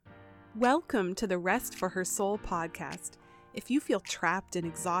Welcome to the Rest for Her Soul podcast. If you feel trapped in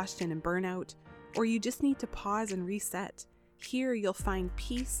exhaustion and burnout, or you just need to pause and reset, here you'll find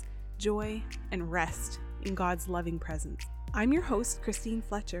peace, joy, and rest in God's loving presence. I'm your host, Christine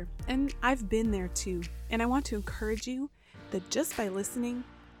Fletcher, and I've been there too, and I want to encourage you that just by listening,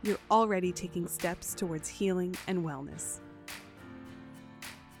 you're already taking steps towards healing and wellness.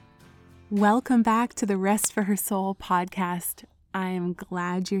 Welcome back to the Rest for Her Soul podcast. I am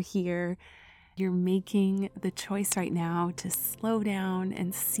glad you're here. You're making the choice right now to slow down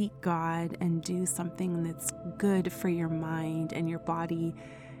and seek God and do something that's good for your mind and your body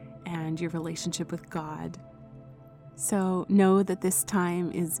and your relationship with God. So know that this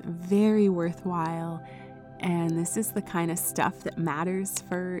time is very worthwhile, and this is the kind of stuff that matters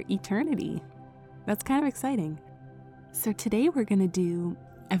for eternity. That's kind of exciting. So today we're going to do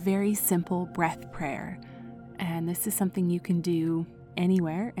a very simple breath prayer. And this is something you can do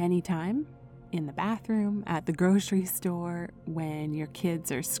anywhere, anytime, in the bathroom, at the grocery store, when your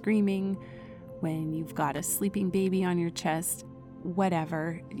kids are screaming, when you've got a sleeping baby on your chest,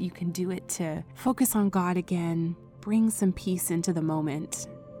 whatever. You can do it to focus on God again, bring some peace into the moment,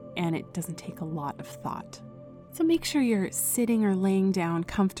 and it doesn't take a lot of thought. So make sure you're sitting or laying down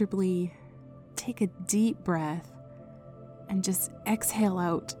comfortably. Take a deep breath and just exhale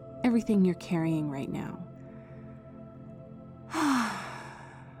out everything you're carrying right now.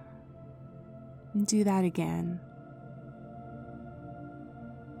 Do that again.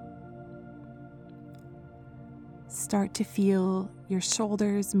 Start to feel your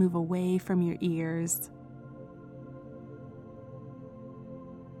shoulders move away from your ears.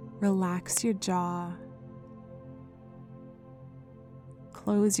 Relax your jaw.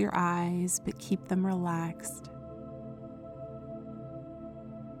 Close your eyes, but keep them relaxed.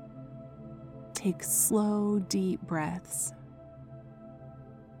 Take slow, deep breaths.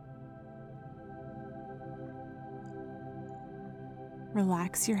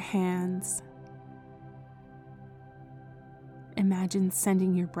 Relax your hands. Imagine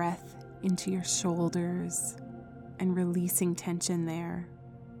sending your breath into your shoulders and releasing tension there.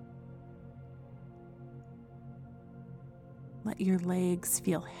 Let your legs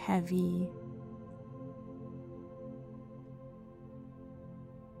feel heavy.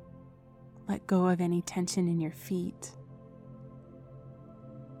 Let go of any tension in your feet.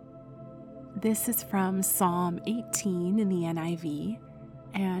 This is from Psalm 18 in the NIV,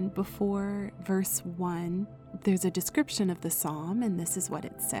 and before verse 1, there's a description of the psalm, and this is what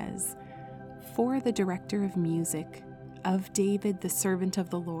it says. For the director of music, of David the servant of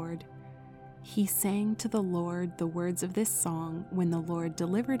the Lord, he sang to the Lord the words of this song when the Lord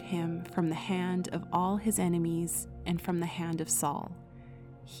delivered him from the hand of all his enemies and from the hand of Saul.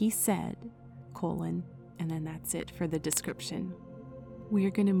 He said, and then that's it for the description. We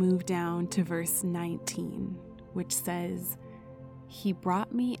are going to move down to verse 19, which says, He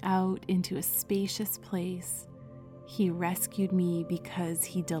brought me out into a spacious place. He rescued me because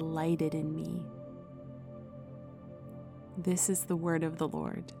he delighted in me. This is the word of the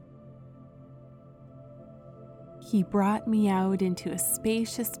Lord. He brought me out into a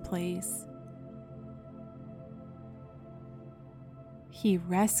spacious place. He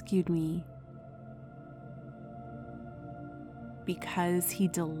rescued me because he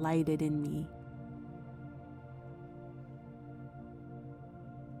delighted in me.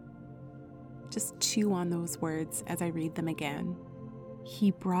 Just chew on those words as I read them again. He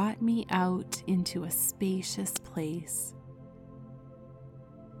brought me out into a spacious place.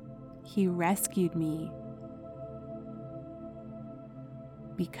 He rescued me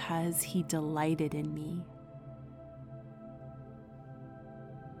because he delighted in me.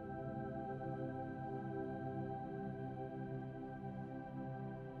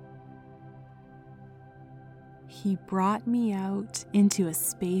 He brought me out into a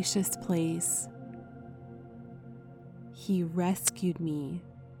spacious place. He rescued me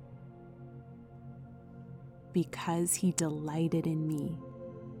because he delighted in me.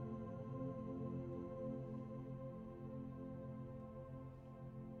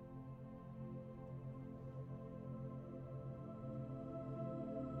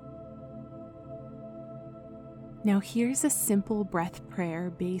 Now here's a simple breath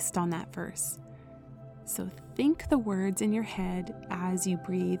prayer based on that verse. So think the words in your head as you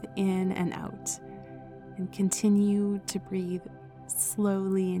breathe in and out, and continue to breathe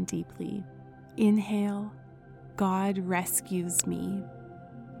slowly and deeply. Inhale, God rescues me.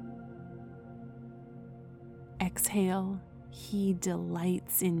 Exhale, He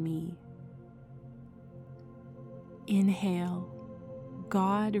delights in me. Inhale,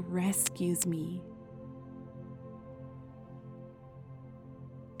 God rescues me.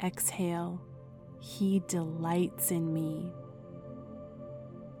 Exhale, He delights in me.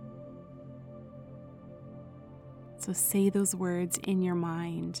 So say those words in your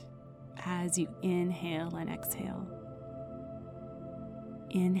mind as you inhale and exhale.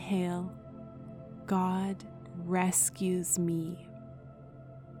 Inhale, God rescues me.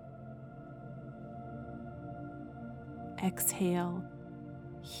 Exhale,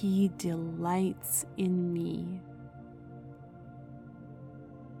 He delights in me.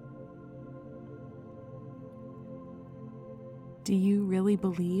 Do you really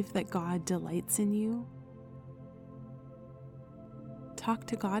believe that God delights in you? Talk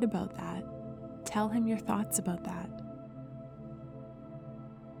to God about that. Tell Him your thoughts about that.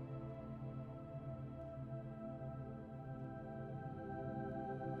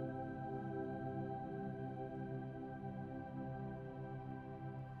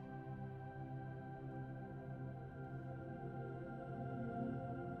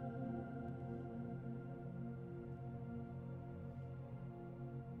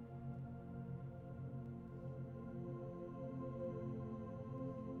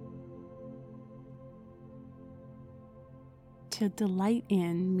 To delight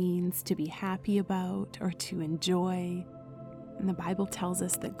in means to be happy about or to enjoy. And the Bible tells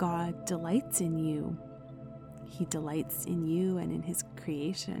us that God delights in you. He delights in you and in His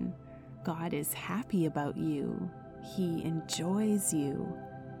creation. God is happy about you. He enjoys you.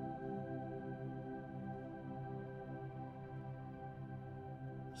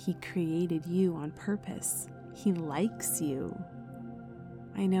 He created you on purpose. He likes you.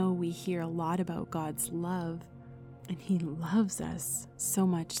 I know we hear a lot about God's love, and He loves us so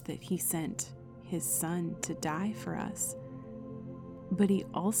much that He sent His Son to die for us. But He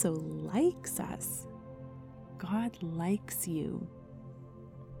also likes us. God likes you.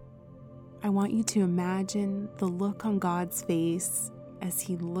 I want you to imagine the look on God's face as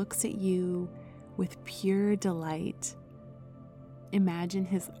He looks at you with pure delight. Imagine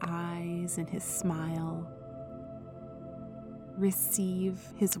His eyes and His smile. Receive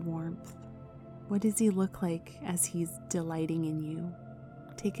His warmth. What does He look like as He's delighting in you?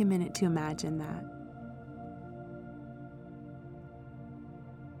 Take a minute to imagine that.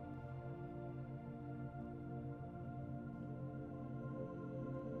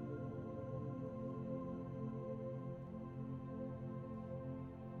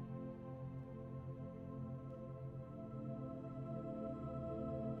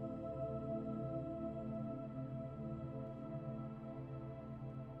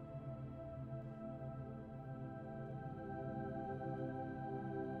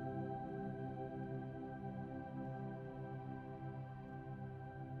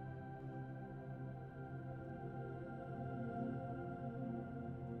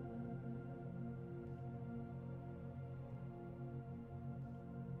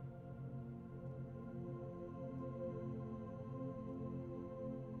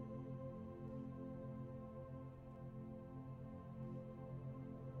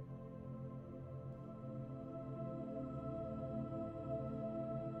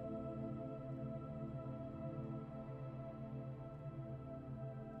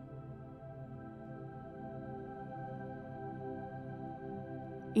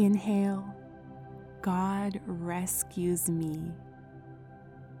 Inhale, God rescues me.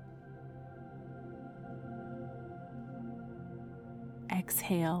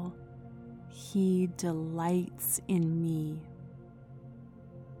 Exhale, He delights in me.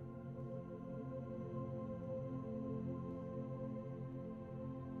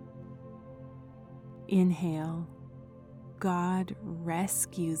 Inhale, God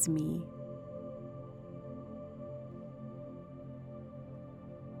rescues me.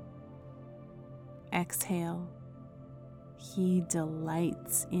 Exhale, He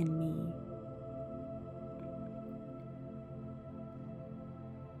delights in me.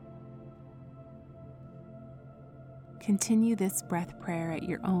 Continue this breath prayer at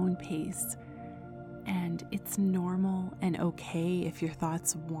your own pace, and it's normal and okay if your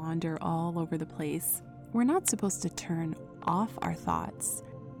thoughts wander all over the place. We're not supposed to turn off our thoughts,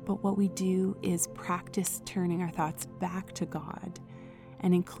 but what we do is practice turning our thoughts back to God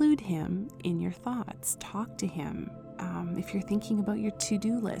and include Him in your thoughts. Talk to Him. If you're thinking about your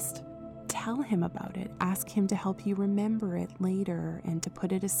to-do list, tell Him about it. Ask Him to help you remember it later and to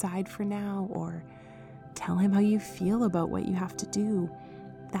put it aside for now, or tell Him how you feel about what you have to do.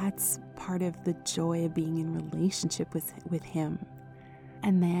 That's part of the joy of being in relationship with Him.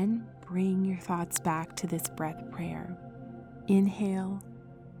 And then bring your thoughts back to this breath prayer. Inhale,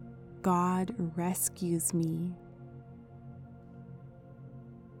 God rescues me.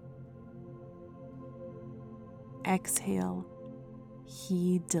 Exhale,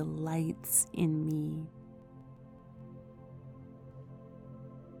 He delights in me.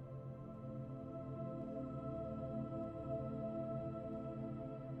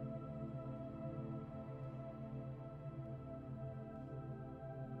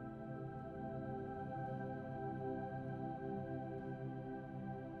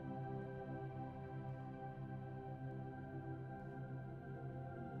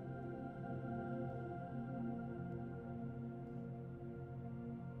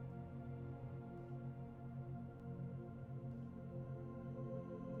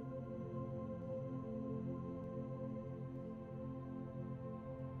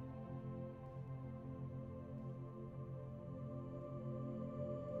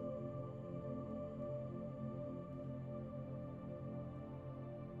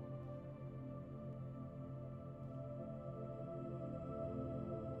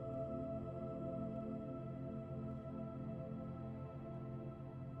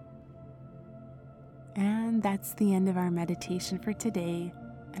 And that's the end of our meditation for today.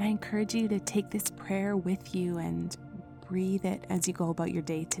 And I encourage you to take this prayer with you and breathe it as you go about your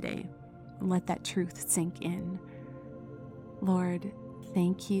day today. Let that truth sink in. Lord,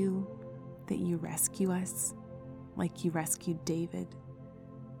 thank you that you rescue us like you rescued David,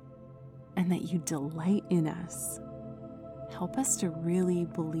 and that you delight in us. Help us to really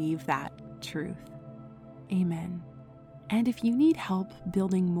believe that truth. Amen. And if you need help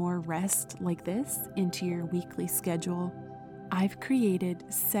building more rest like this into your weekly schedule, I've created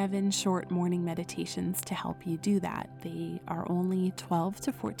 7 short morning meditations to help you do that. They are only 12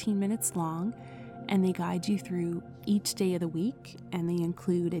 to 14 minutes long, and they guide you through each day of the week, and they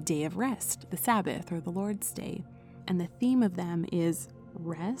include a day of rest, the Sabbath or the Lord's Day. And the theme of them is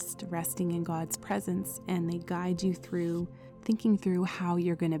rest, resting in God's presence, and they guide you through thinking through how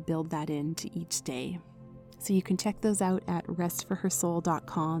you're going to build that into each day. So you can check those out at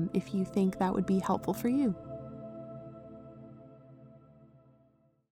restforhersoul.com if you think that would be helpful for you.